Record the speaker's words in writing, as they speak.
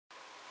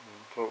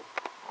Talk.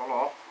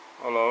 Hello.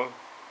 Hello.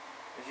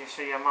 Did you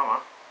see your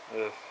mama?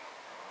 Yes.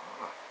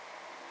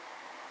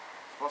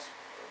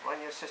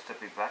 When your sister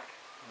be back?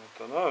 I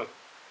don't know.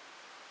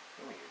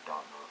 You mean you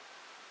don't know?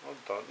 I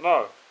don't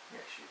know.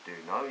 Yes, you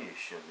do know. You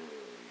should.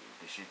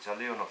 Did she tell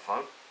you on the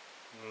phone?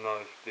 No,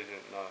 she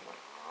didn't know.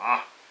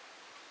 Ah.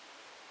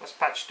 What's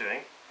Patch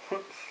doing?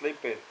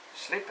 Sleeping.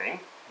 Sleeping?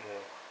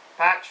 Yeah.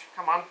 Patch,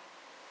 come on.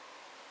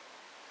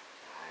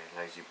 Hey,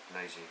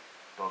 lazy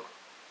dog.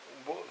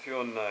 What's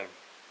your name?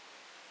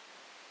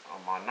 Oh,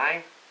 my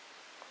name?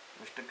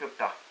 Mr.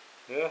 Gupta.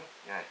 Yeah?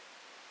 Yeah.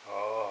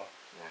 Oh.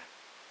 Yeah.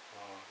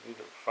 Oh, you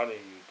look funny,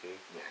 you do.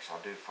 Yes, I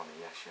do funny,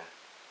 yes, yeah.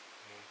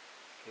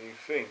 Can you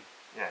sing?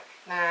 Yeah.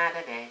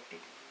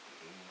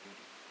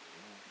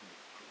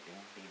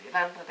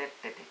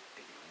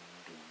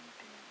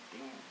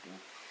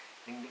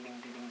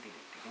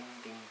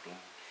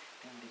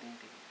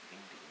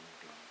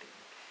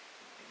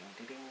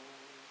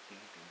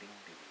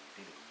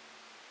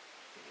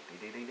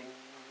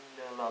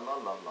 La la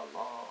la la la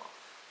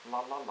la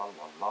la la la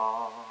la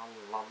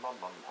la la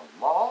la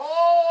la.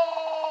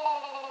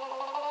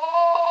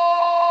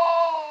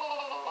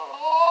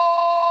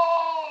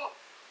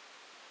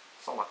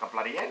 Sound like a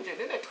bloody engine,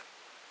 isn't it?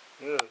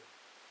 Yeah.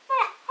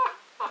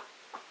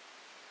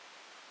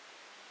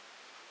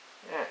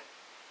 Yeah.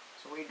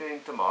 So what are you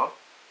doing tomorrow?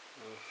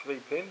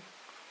 Sleeping.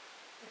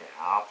 Yeah,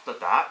 after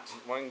that.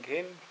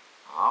 Wanking.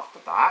 After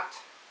that.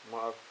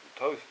 Might have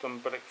toast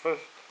and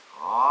breakfast.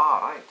 Ah,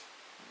 right.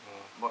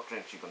 What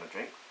drinks you gonna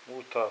drink?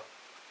 Water.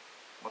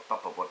 What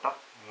type of water?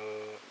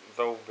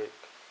 Volvic.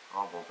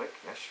 Oh, Volvic,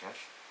 yes, yes.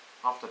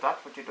 After that,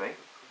 what you doing?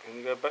 Can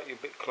you go back? You're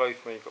a bit close,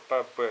 man. You've got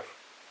bad breath.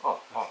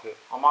 That's it.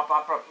 Oh, my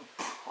bad breath.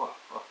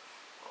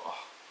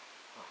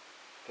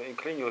 Don't you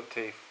clean your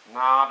teeth?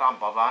 Nah, don't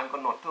bother. I ain't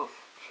got no tooth.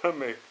 Show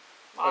me.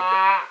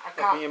 I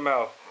can't. Open your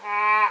mouth.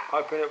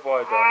 Open it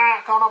wider.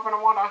 I can't open the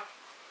water.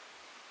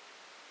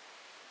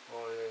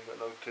 Oh yeah, you got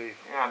no teeth.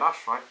 Yeah,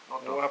 that's right. No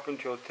tooth. What happened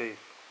to your teeth?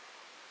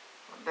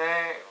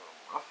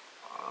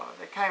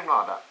 They came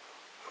like that.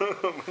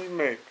 What do you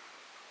mean?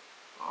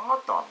 I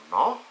don't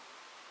know.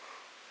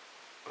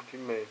 What do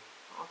you mean?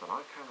 I don't know.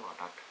 It came like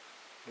that.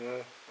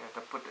 Yeah. Yeah,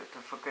 to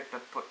forget to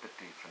put the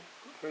teeth in.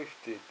 Who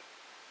did?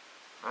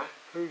 Huh?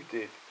 Who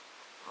did?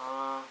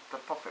 The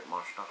puppet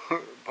master.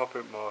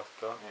 Puppet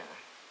master. Yeah.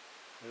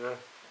 Yeah.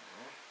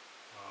 Yeah.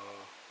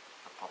 Oh.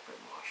 The puppet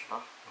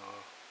master.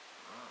 Oh.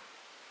 Ah.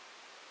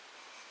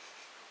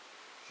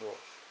 What?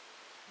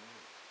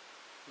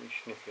 You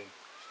sniffing?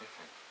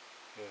 Sniffing.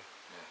 Yeah.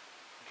 Yeah.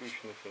 Do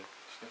sniffing?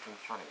 Sniffing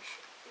funnies.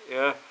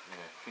 Yeah?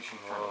 Yeah, fishy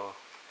funny. Oh.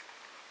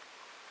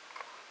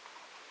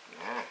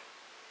 Yeah.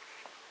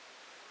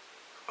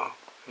 Oh,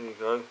 here you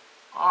go.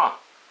 Ah.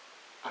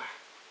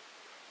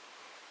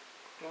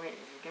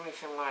 Give me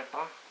some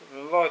lighter. A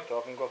lighter? I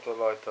haven't got a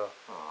lighter.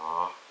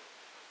 Ah.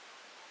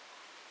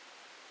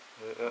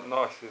 Is that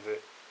nice, is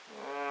it?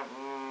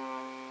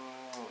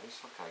 It's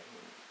okay.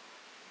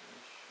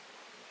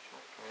 It's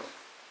okay.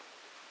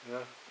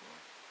 Yeah?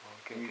 Oh,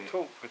 can you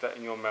talk with that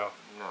in your mouth?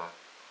 No.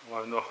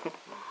 Why not? No,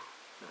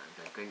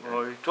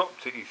 Oh, you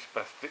dropped it, you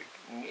spastic.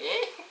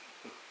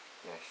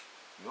 Yes.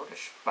 You're the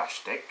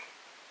spastic.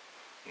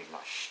 He's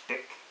like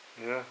stick.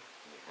 Yeah?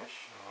 Yes.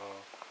 Oh.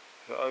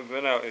 Is it over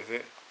and out, is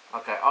it?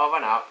 Okay, over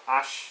and out.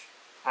 Ash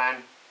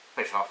and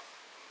piss off.